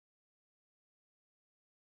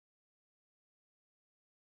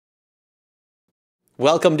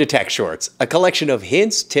Welcome to Tech Shorts, a collection of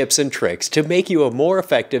hints, tips, and tricks to make you a more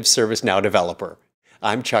effective ServiceNow developer.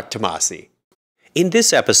 I'm Chuck Tomasi. In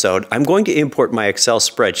this episode, I'm going to import my Excel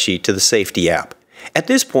spreadsheet to the Safety app. At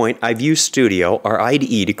this point, I've used Studio, our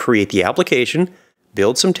IDE, to create the application,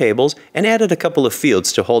 build some tables, and added a couple of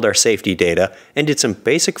fields to hold our safety data, and did some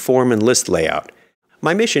basic form and list layout.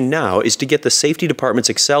 My mission now is to get the Safety Department's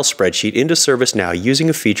Excel spreadsheet into ServiceNow using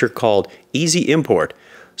a feature called Easy Import,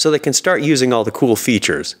 so they can start using all the cool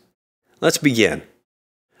features. Let's begin.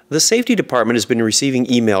 The Safety Department has been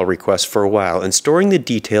receiving email requests for a while and storing the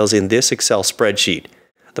details in this Excel spreadsheet.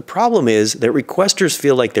 The problem is that requesters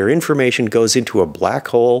feel like their information goes into a black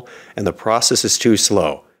hole and the process is too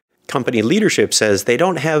slow. Company leadership says they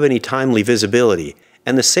don't have any timely visibility,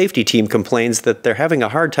 and the safety team complains that they're having a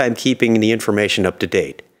hard time keeping the information up to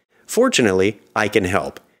date. Fortunately, I can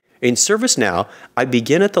help. In ServiceNow, I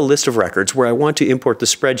begin at the list of records where I want to import the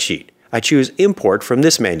spreadsheet. I choose Import from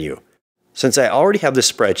this menu. Since I already have the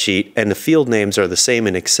spreadsheet and the field names are the same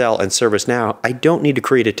in Excel and ServiceNow, I don't need to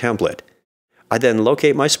create a template. I then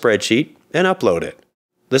locate my spreadsheet and upload it.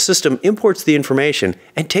 The system imports the information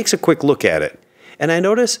and takes a quick look at it. And I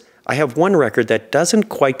notice I have one record that doesn't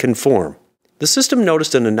quite conform. The system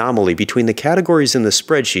noticed an anomaly between the categories in the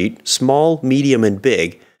spreadsheet, small, medium, and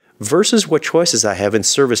big, versus what choices I have in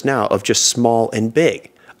ServiceNow of just small and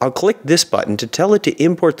big. I'll click this button to tell it to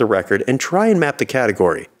import the record and try and map the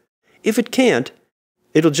category. If it can't,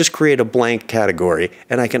 it'll just create a blank category,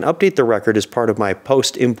 and I can update the record as part of my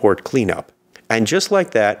post-import cleanup. And just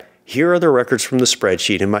like that, here are the records from the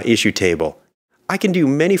spreadsheet in my issue table. I can do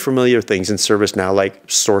many familiar things in ServiceNow like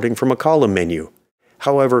sorting from a column menu.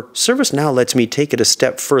 However, ServiceNow lets me take it a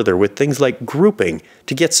step further with things like grouping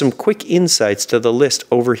to get some quick insights to the list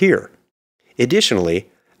over here. Additionally,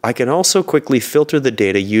 I can also quickly filter the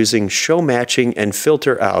data using Show Matching and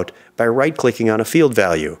Filter Out by right-clicking on a field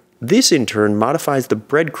value. This in turn modifies the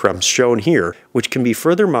breadcrumbs shown here, which can be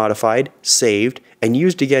further modified, saved, and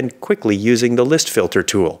used again quickly using the List Filter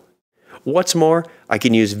tool. What's more, I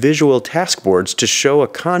can use visual task boards to show a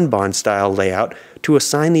Kanban-style layout to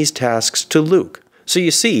assign these tasks to Luke. So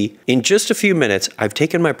you see, in just a few minutes, I've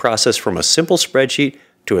taken my process from a simple spreadsheet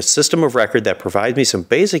to a system of record that provides me some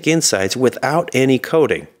basic insights without any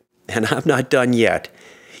coding. And I'm not done yet.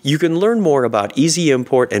 You can learn more about easy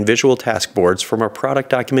import and visual task boards from our product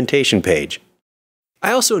documentation page.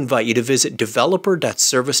 I also invite you to visit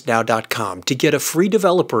developer.servicenow.com to get a free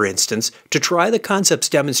developer instance to try the concepts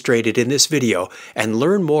demonstrated in this video and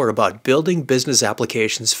learn more about building business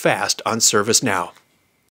applications fast on ServiceNow.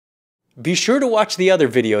 Be sure to watch the other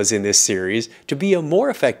videos in this series to be a more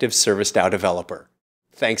effective ServiceNow developer.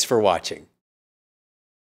 Thanks for watching.